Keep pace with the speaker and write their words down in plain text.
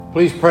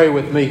Please pray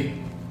with me.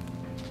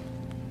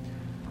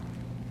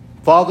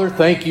 Father,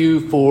 thank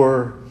you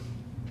for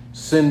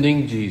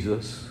sending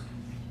Jesus.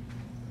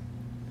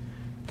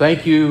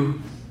 Thank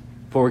you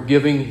for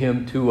giving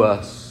him to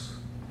us,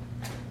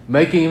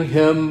 making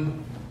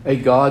him a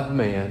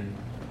God-man,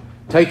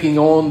 taking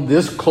on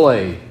this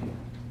clay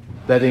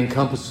that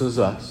encompasses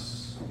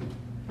us.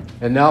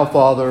 And now,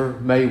 Father,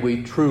 may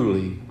we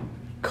truly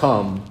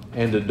come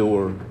and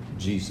adore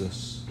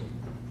Jesus.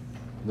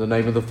 In the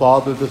name of the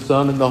Father, the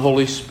Son, and the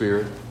Holy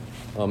Spirit.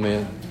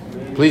 Amen.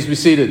 Please be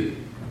seated.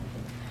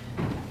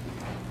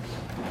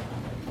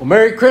 Well,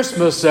 Merry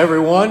Christmas,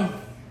 everyone.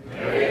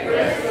 Merry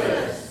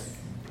Christmas.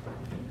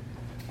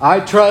 I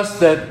trust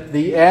that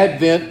the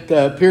Advent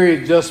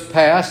period just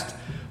passed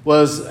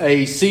was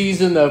a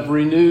season of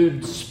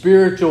renewed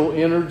spiritual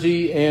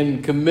energy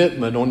and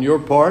commitment on your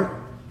part.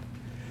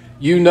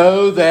 You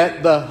know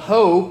that the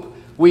hope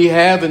we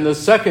have in the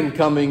second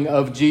coming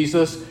of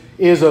Jesus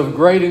is of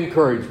great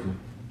encouragement.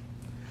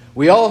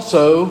 We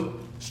also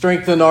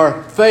strengthen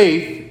our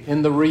faith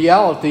in the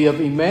reality of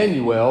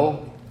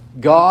Emmanuel,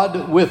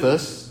 God with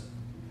us,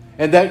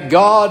 and that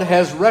God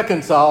has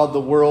reconciled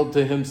the world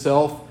to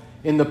himself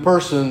in the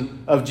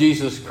person of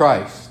Jesus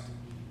Christ.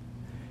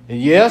 And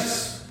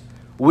yes,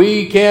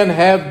 we can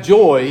have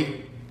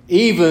joy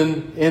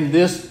even in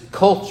this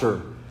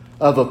culture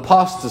of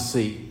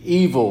apostasy,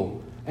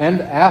 evil,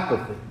 and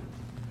apathy.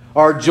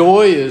 Our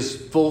joy is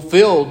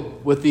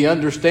fulfilled with the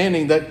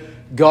understanding that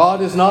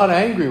God is not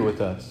angry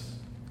with us.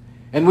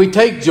 And we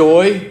take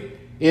joy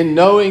in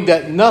knowing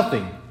that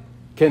nothing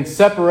can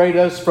separate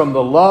us from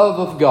the love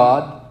of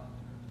God,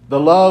 the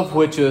love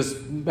which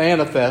is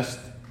manifest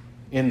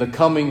in the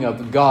coming of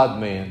the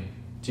God-man,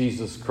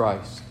 Jesus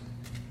Christ.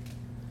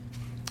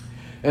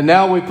 And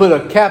now we put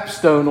a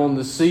capstone on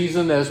the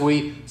season as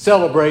we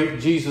celebrate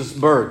Jesus'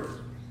 birth,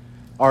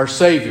 our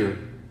Savior,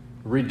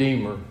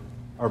 Redeemer,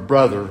 our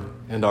brother,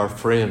 and our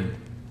friend.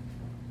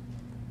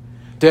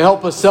 To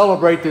help us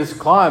celebrate this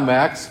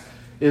climax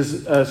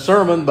is a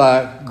sermon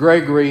by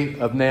Gregory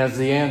of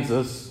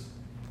Nazianzus,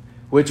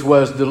 which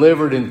was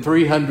delivered in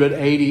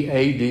 380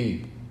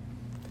 A.D.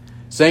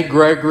 St.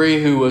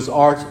 Gregory, who was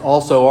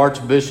also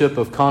Archbishop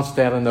of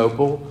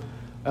Constantinople,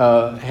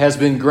 has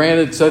been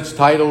granted such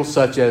titles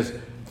such as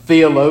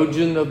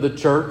Theologian of the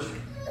Church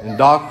and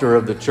Doctor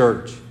of the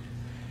Church.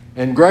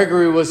 And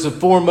Gregory was the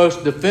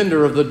foremost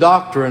defender of the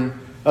doctrine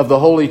of the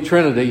Holy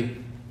Trinity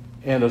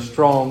and a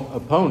strong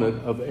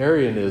opponent of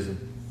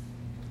Arianism.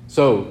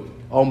 So,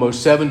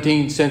 almost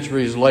 17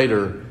 centuries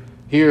later,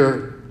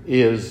 here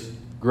is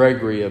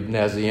Gregory of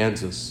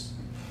Nazianzus.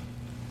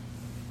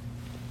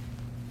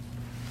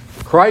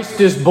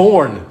 Christ is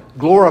born,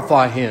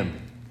 glorify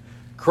him.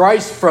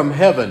 Christ from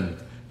heaven,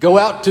 go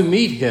out to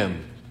meet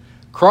him.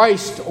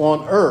 Christ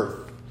on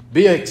earth,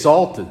 be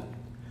exalted.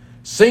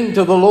 Sing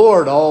to the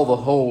Lord, all the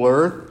whole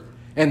earth,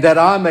 and that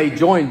I may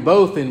join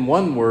both in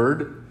one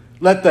word,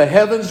 let the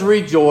heavens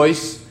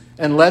rejoice,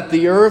 and let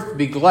the earth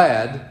be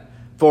glad,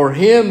 for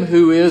him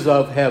who is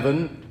of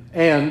heaven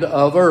and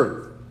of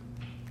earth.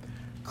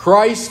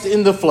 Christ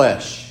in the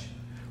flesh,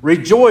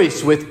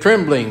 rejoice with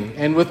trembling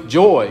and with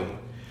joy,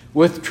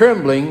 with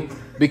trembling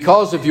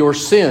because of your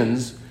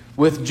sins,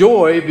 with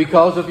joy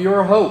because of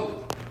your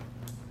hope.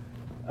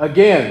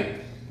 Again,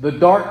 the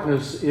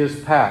darkness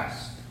is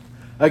past.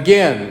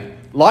 Again,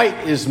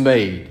 light is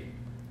made.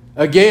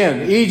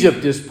 Again,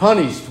 Egypt is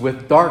punished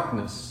with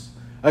darkness.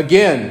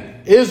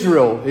 Again,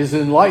 Israel is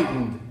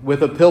enlightened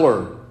with a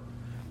pillar.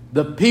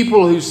 The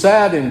people who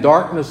sat in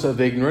darkness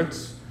of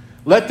ignorance,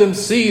 let them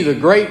see the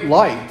great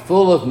light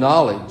full of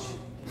knowledge.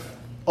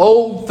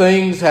 Old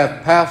things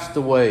have passed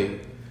away.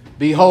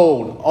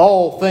 Behold,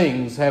 all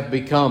things have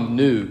become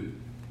new.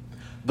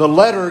 The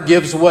letter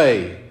gives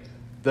way.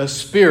 The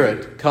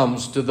Spirit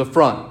comes to the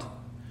front.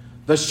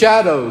 The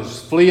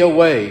shadows flee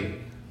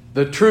away.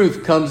 The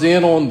truth comes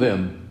in on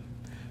them.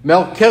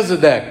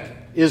 Melchizedek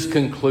is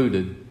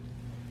concluded.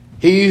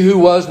 He who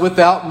was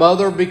without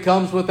mother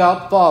becomes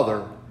without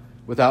father,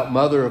 without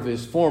mother of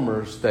his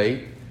former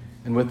state,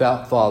 and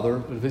without father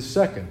of his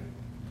second.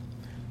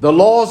 The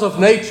laws of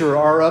nature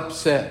are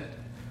upset.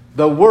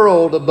 The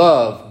world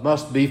above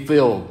must be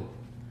filled.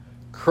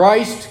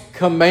 Christ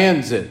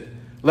commands it.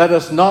 Let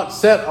us not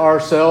set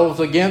ourselves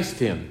against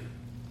him.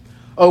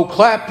 Oh,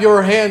 clap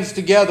your hands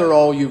together,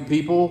 all you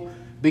people,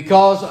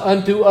 because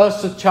unto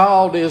us a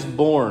child is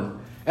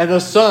born, and a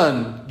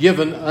son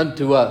given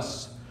unto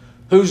us,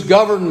 whose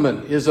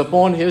government is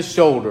upon his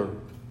shoulder.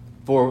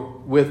 For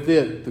with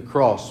it the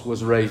cross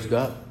was raised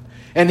up.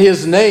 And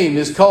his name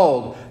is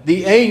called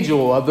the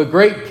Angel of the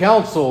Great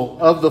Council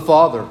of the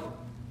Father.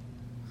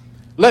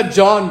 Let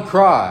John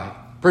cry,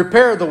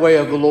 prepare the way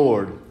of the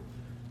Lord.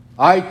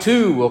 I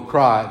too will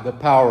cry the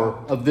power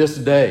of this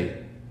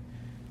day.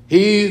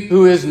 He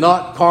who is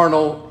not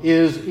carnal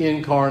is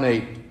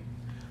incarnate.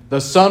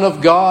 The Son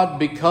of God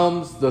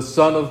becomes the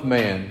Son of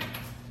Man.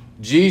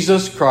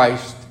 Jesus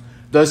Christ,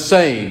 the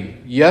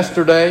same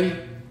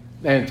yesterday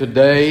and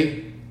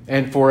today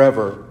and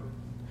forever.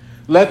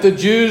 Let the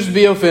Jews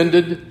be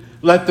offended.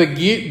 Let the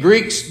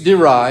Greeks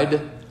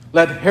deride.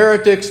 Let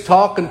heretics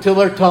talk until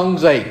their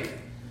tongues ache.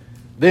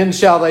 Then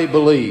shall they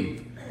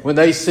believe when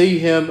they see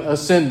him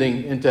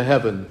ascending into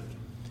heaven.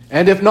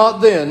 And if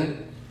not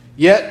then,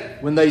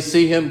 yet when they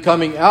see him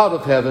coming out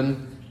of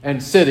heaven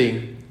and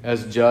sitting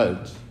as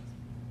judge.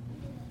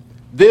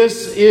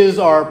 This is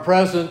our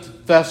present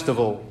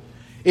festival.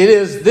 It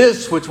is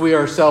this which we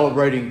are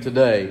celebrating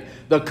today,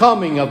 the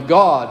coming of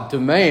God to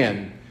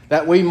man,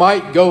 that we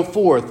might go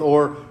forth,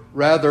 or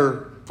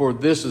rather, for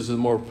this is a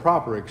more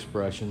proper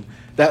expression,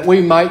 that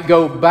we might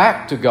go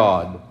back to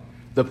God,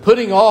 the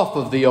putting off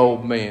of the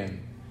old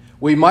man.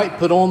 We might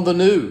put on the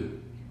new,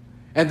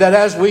 and that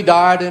as we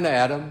died in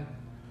Adam,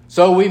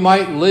 so we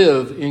might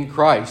live in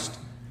Christ,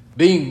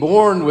 being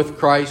born with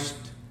Christ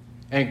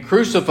and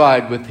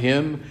crucified with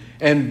him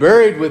and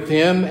buried with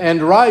him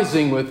and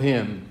rising with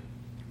him.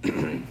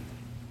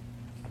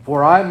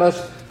 For I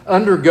must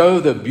undergo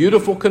the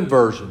beautiful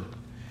conversion,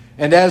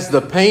 and as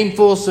the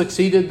painful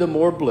succeeded the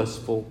more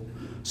blissful,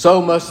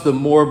 so must the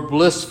more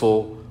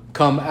blissful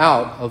come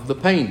out of the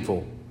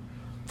painful.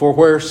 For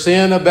where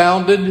sin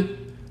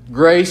abounded,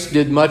 grace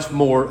did much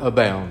more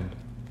abound.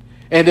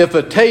 And if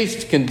a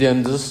taste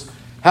condemns us,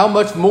 how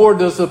much more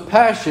does the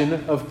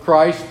passion of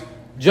Christ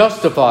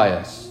justify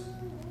us?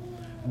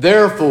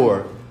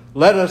 Therefore,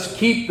 let us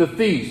keep the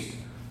feast,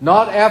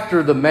 not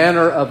after the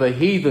manner of a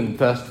heathen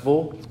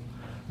festival,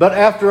 but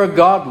after a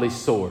godly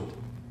sort,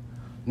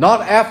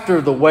 not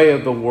after the way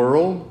of the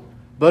world,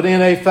 but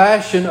in a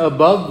fashion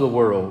above the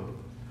world,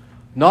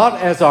 not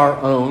as our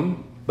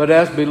own, but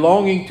as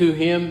belonging to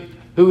him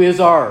who is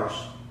ours,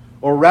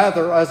 or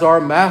rather as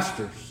our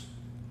master's,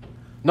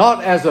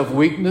 not as of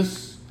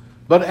weakness,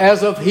 but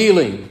as of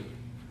healing,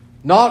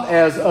 not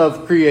as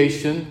of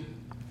creation,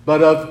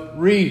 but of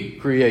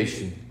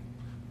recreation.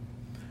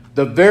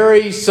 The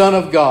very Son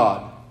of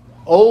God,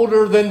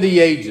 older than the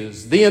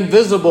ages, the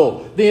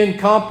invisible, the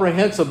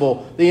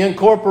incomprehensible, the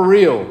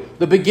incorporeal,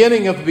 the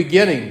beginning of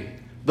beginning,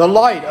 the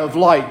light of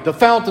light, the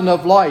fountain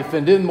of life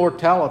and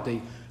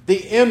immortality,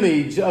 the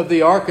image of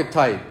the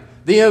archetype,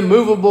 the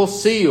immovable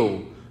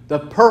seal, the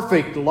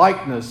perfect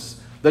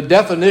likeness, the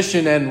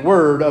definition and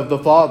word of the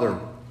Father.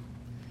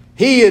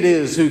 He it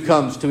is who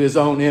comes to his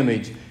own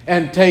image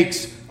and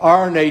takes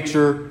our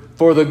nature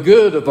for the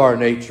good of our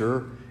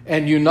nature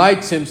and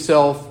unites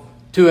himself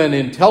to an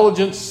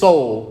intelligent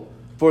soul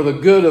for the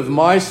good of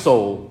my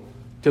soul,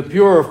 to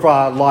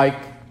purify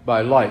like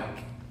by like.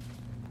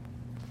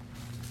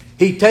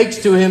 He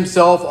takes to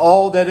himself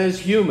all that is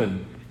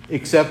human,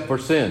 except for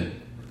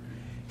sin.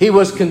 He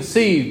was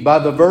conceived by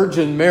the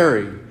Virgin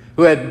Mary,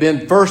 who had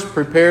been first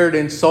prepared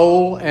in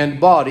soul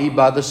and body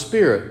by the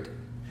Spirit.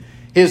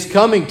 His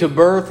coming to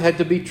birth had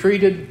to be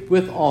treated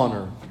with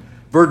honor.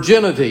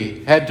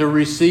 Virginity had to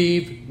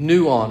receive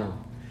new honor.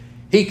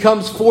 He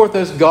comes forth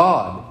as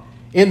God.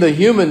 In the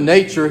human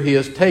nature he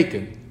is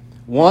taken,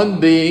 one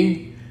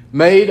being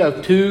made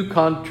of two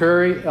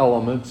contrary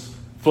elements,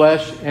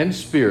 flesh and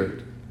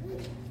spirit.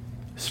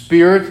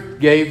 Spirit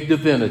gave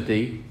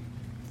divinity,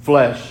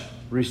 flesh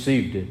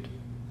received it.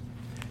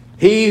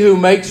 He who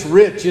makes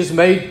rich is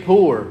made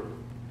poor.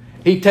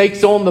 He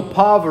takes on the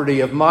poverty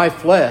of my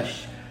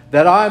flesh,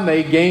 that I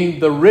may gain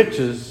the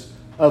riches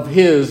of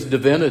his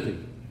divinity.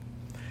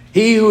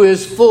 He who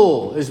is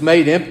full is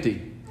made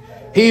empty.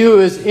 He who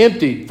is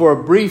emptied for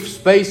a brief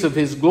space of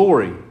his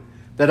glory,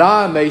 that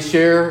I may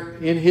share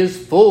in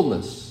his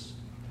fullness.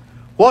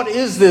 What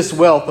is this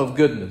wealth of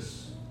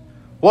goodness?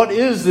 What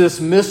is this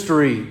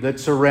mystery that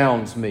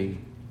surrounds me?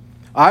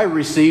 I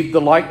received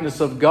the likeness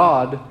of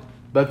God,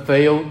 but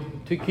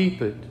failed to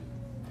keep it.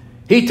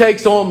 He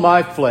takes on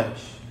my flesh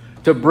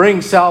to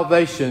bring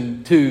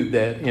salvation to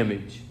that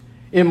image,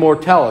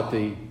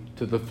 immortality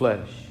to the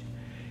flesh.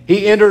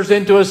 He enters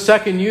into a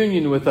second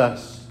union with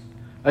us,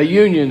 a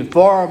union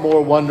far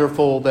more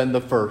wonderful than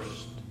the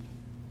first.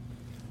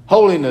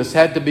 Holiness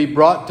had to be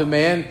brought to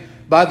man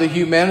by the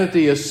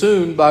humanity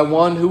assumed by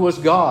one who was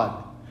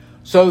God,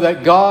 so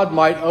that God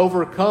might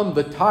overcome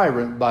the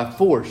tyrant by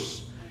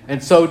force,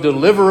 and so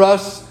deliver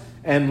us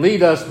and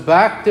lead us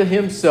back to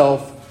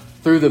himself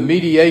through the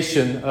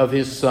mediation of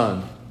his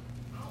Son.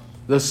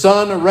 The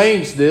Son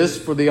arranged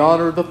this for the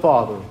honor of the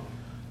Father,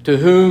 to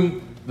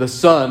whom the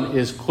Son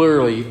is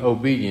clearly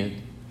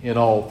obedient in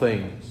all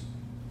things.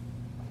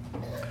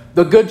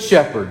 The Good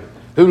Shepherd,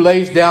 who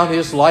lays down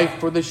his life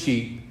for the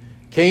sheep,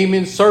 came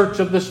in search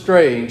of the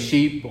straying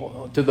sheep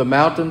to the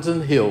mountains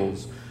and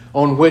hills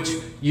on which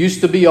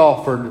used to be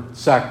offered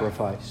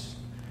sacrifice.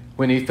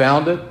 When he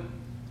found it,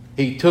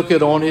 he took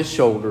it on his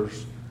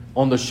shoulders,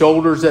 on the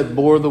shoulders that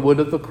bore the wood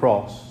of the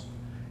cross,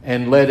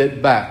 and led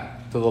it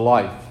back to the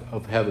life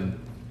of heaven.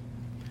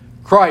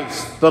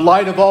 Christ, the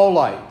light of all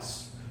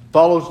lights,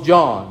 follows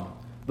John,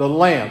 the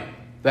lamp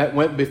that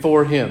went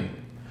before him.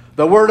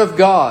 The Word of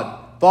God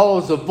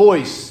follows a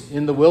voice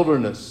in the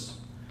wilderness.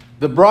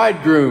 The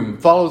bridegroom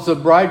follows the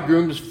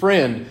bridegroom's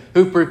friend,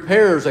 who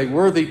prepares a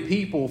worthy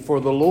people for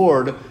the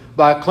Lord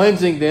by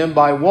cleansing them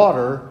by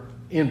water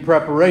in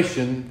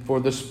preparation for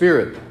the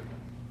Spirit.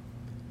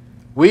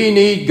 We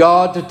need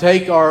God to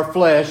take our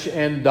flesh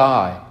and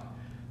die,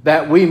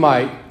 that we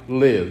might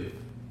live.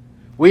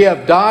 We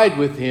have died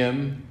with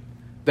him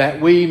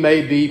that we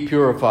may be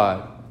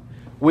purified.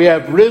 We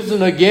have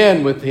risen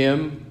again with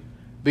him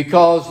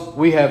because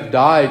we have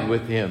died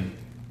with him.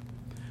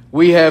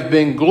 We have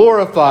been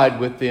glorified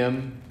with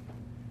him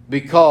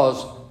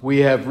because we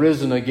have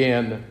risen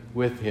again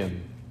with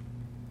him.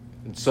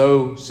 And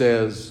so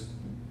says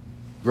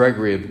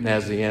Gregory of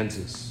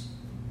Nazianzus.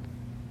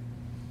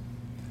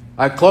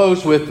 I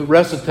close with the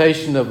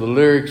recitation of the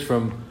lyrics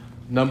from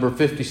number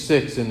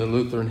 56 in the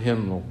Lutheran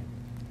hymnal.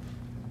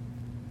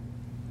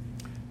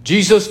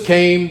 Jesus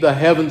came, the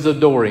heavens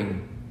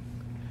adoring,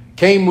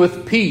 came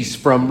with peace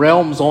from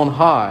realms on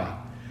high.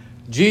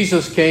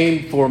 Jesus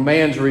came for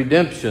man's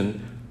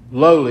redemption,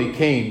 lowly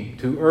came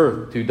to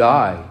earth to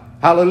die.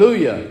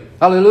 Hallelujah,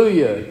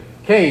 hallelujah,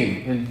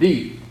 came in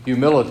deep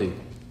humility.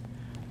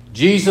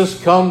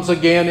 Jesus comes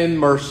again in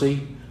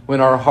mercy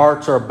when our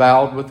hearts are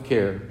bowed with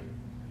care.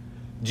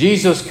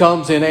 Jesus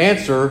comes in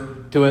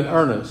answer to an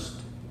earnest,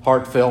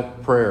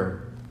 heartfelt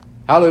prayer.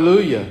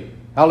 Hallelujah,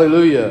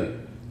 hallelujah,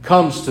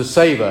 comes to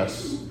save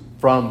us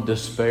from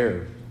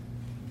despair.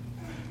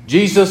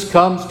 Jesus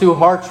comes to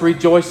hearts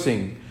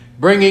rejoicing,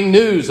 bringing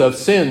news of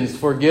sins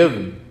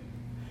forgiven.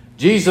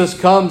 Jesus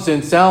comes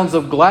in sounds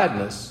of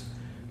gladness,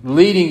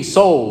 leading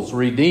souls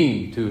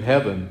redeemed to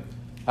heaven.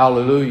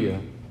 Hallelujah,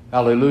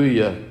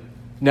 hallelujah.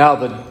 Now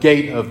the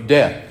gate of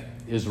death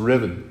is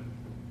riven.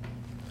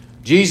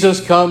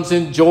 Jesus comes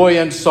in joy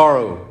and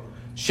sorrow,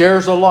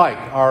 shares alike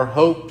our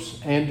hopes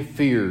and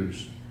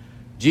fears.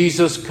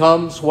 Jesus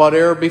comes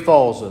whate'er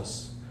befalls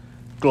us,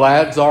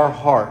 glads our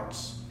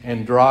hearts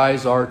and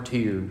dries our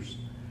tears.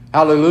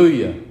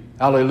 Hallelujah,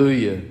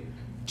 hallelujah,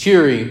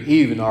 cheering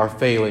even our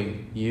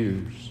failing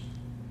years.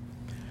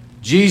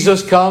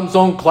 Jesus comes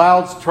on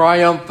clouds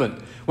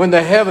triumphant when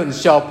the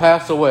heavens shall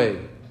pass away.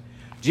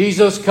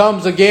 Jesus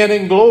comes again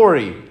in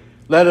glory.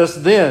 Let us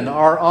then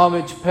our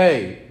homage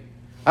pay.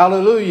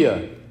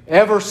 Hallelujah,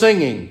 ever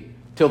singing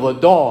till the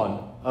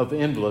dawn of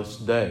endless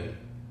day.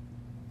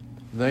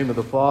 In the name of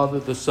the Father,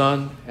 the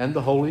Son, and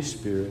the Holy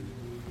Spirit.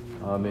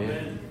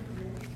 Amen.